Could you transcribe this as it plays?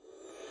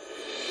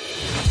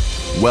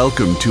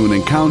Welcome to an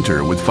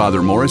encounter with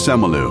Father Morris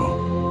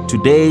Emalu.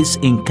 Today's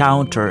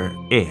encounter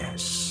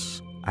is,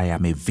 I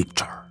am a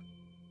victor.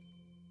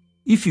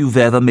 If you've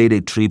ever made a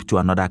trip to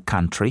another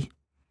country,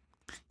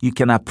 you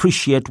can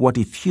appreciate what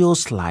it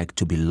feels like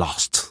to be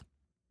lost.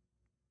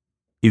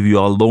 If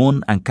you're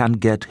alone and can't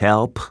get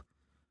help,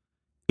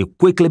 it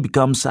quickly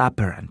becomes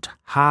apparent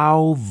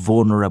how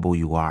vulnerable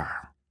you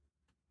are.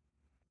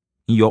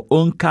 In your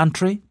own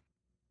country,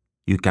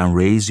 you can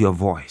raise your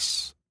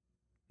voice.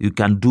 You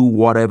can do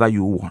whatever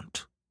you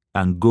want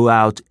and go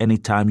out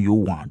anytime you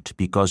want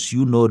because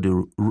you know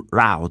the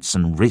routes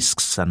and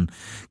risks and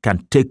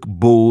can take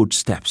bold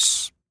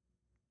steps.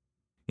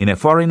 In a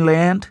foreign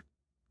land,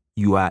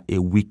 you are a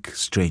weak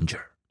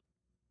stranger.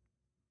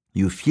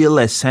 You feel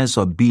a sense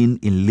of being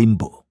in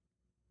limbo.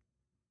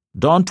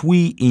 Don't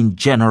we, in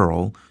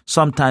general,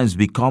 sometimes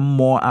become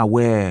more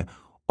aware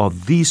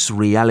of this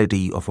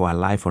reality of our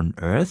life on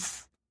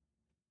earth?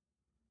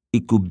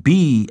 It could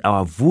be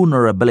our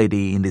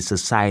vulnerability in the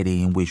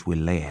society in which we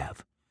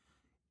live.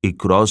 It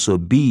could also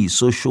be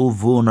social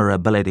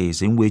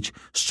vulnerabilities in which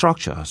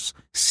structures,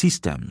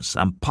 systems,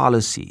 and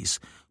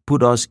policies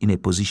put us in a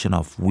position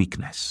of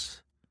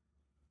weakness.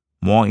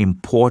 More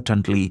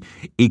importantly,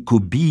 it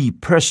could be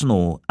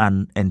personal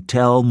and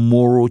entail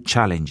moral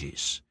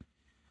challenges.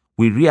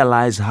 We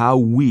realize how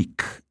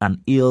weak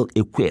and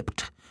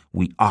ill-equipped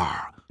we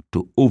are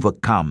to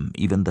overcome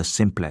even the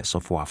simplest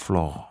of our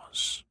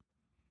flaws.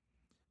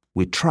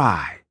 We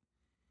try,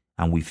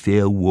 and we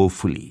fail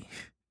woefully.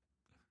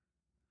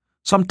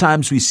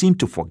 Sometimes we seem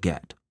to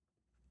forget,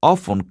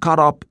 often caught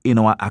up in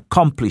our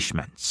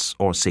accomplishments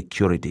or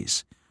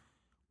securities.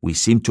 We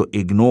seem to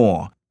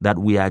ignore that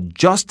we are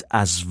just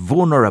as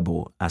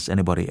vulnerable as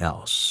anybody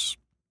else.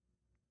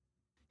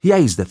 Here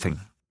is the thing.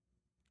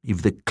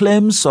 If the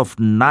claims of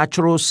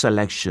natural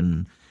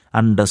selection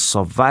and the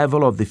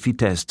survival of the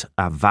fittest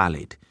are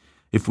valid,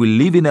 if we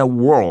live in a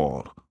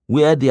world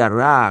where there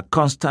are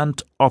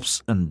constant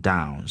ups and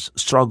downs,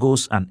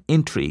 struggles and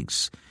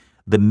intrigues,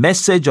 the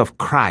message of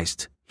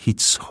Christ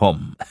hits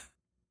home.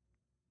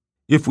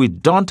 If we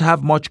don't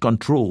have much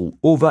control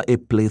over a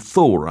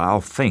plethora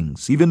of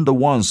things, even the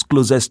ones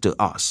closest to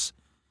us,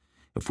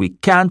 if we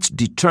can't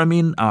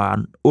determine our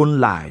own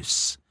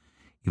lives,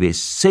 if a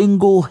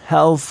single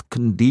health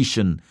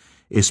condition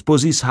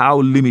exposes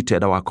how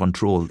limited our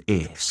control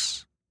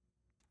is,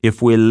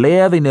 if we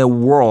live in a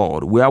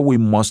world where we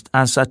must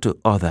answer to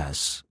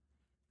others,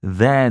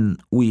 then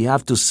we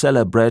have to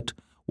celebrate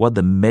what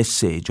the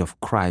message of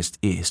Christ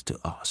is to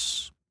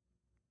us.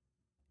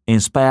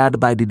 Inspired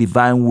by the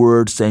divine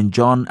word, St.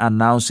 John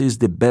announces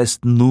the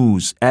best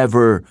news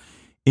ever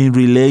in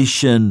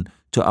relation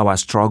to our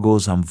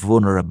struggles and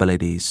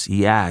vulnerabilities.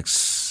 He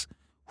asks,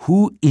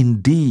 who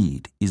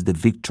indeed is the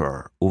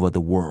victor over the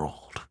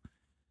world?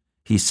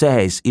 He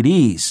says it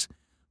is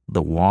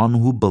the one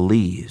who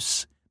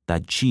believes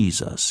that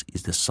Jesus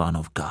is the Son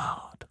of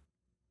God.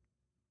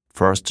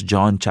 1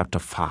 John chapter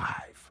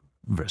 5,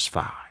 verse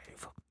 5.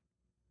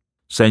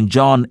 St.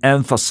 John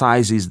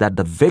emphasizes that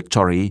the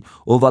victory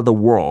over the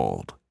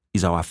world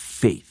is our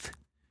faith.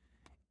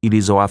 It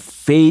is our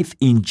faith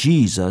in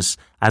Jesus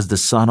as the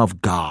Son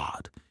of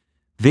God.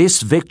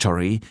 This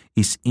victory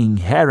is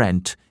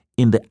inherent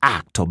in the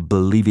act of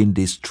believing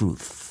this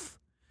truth.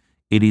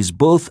 It is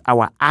both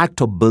our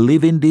act of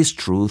believing this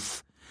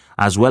truth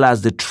as well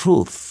as the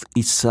truth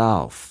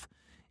itself.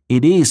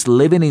 It is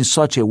living in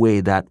such a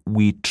way that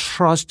we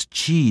trust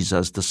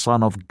Jesus, the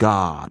Son of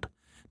God,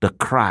 the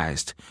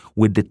Christ,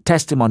 with the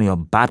testimony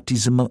of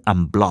baptism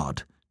and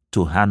blood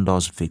to hand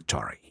us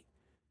victory.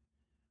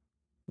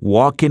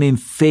 Walking in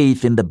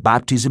faith in the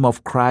baptism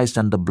of Christ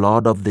and the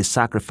blood of the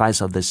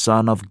sacrifice of the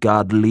Son of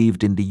God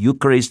lived in the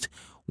Eucharist,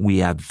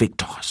 we are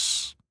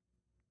victors.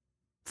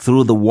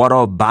 Through the water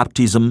of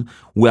baptism,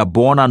 we are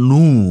born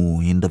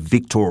anew in the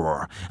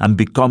victor and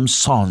become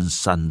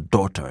sons and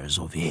daughters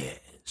of His.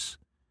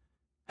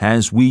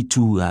 Hence, we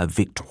too are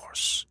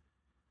victors.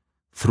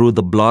 Through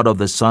the blood of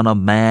the Son of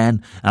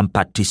Man and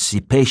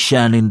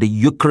participation in the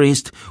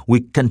Eucharist, we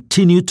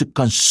continue to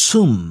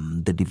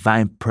consume the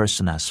divine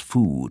person as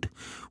food,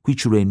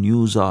 which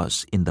renews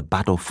us in the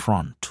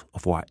battlefront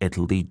of our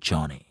earthly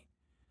journey.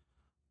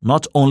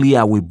 Not only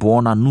are we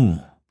born anew,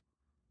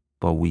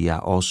 but we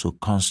are also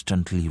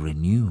constantly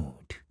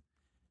renewed.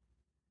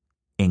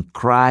 In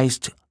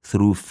Christ,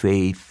 through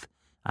faith,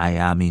 I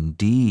am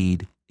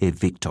indeed a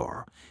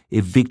victor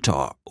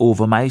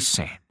over my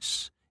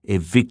sins, a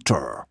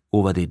victor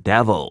over the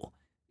devil,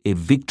 a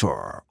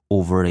victor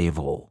over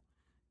evil.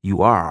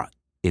 You are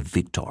a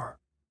victor.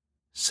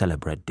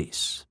 Celebrate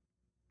this.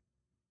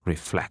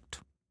 Reflect.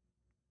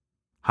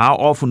 How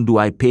often do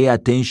I pay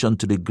attention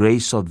to the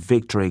grace of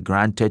victory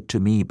granted to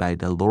me by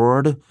the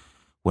Lord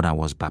when I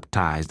was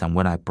baptized and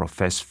when I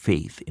profess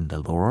faith in the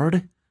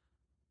Lord?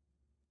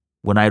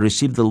 When I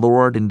receive the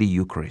Lord in the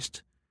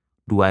Eucharist,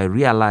 do I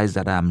realize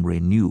that I am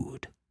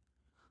renewed,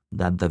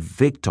 that the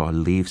victor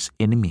lives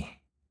in me?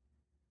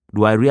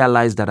 Do I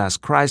realize that as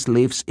Christ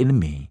lives in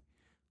me,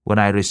 when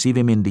I receive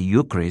Him in the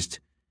Eucharist,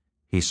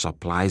 He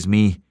supplies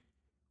me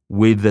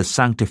with the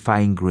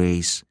sanctifying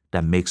grace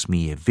that makes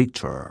me a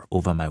victor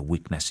over my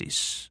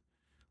weaknesses?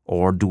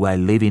 Or do I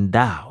live in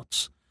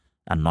doubts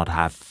and not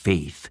have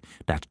faith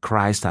that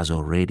Christ has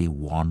already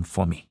won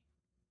for me?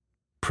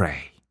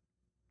 Pray.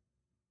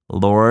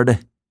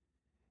 Lord,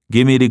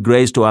 give me the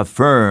grace to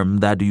affirm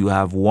that you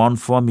have won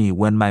for me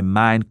when my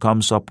mind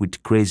comes up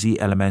with crazy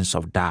elements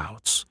of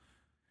doubts.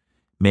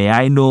 May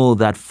I know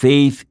that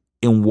faith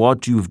in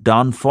what you've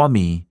done for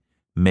me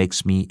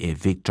makes me a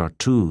victor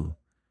too.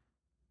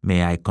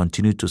 May I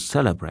continue to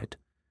celebrate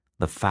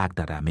the fact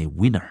that I'm a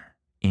winner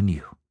in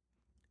you.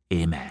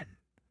 Amen.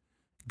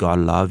 God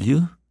love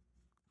you.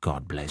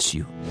 God bless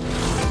you.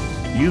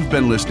 You've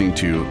been listening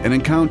to An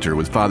Encounter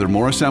with Father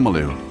Morris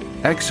Emalu,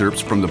 excerpts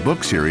from the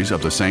book series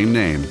of the same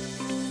name.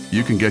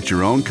 You can get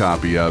your own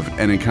copy of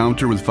An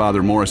Encounter with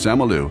Father Morris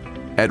Emalu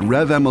at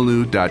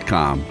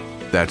revemalu.com.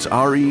 That's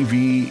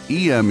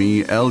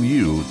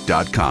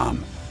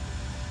REVEMELU.com.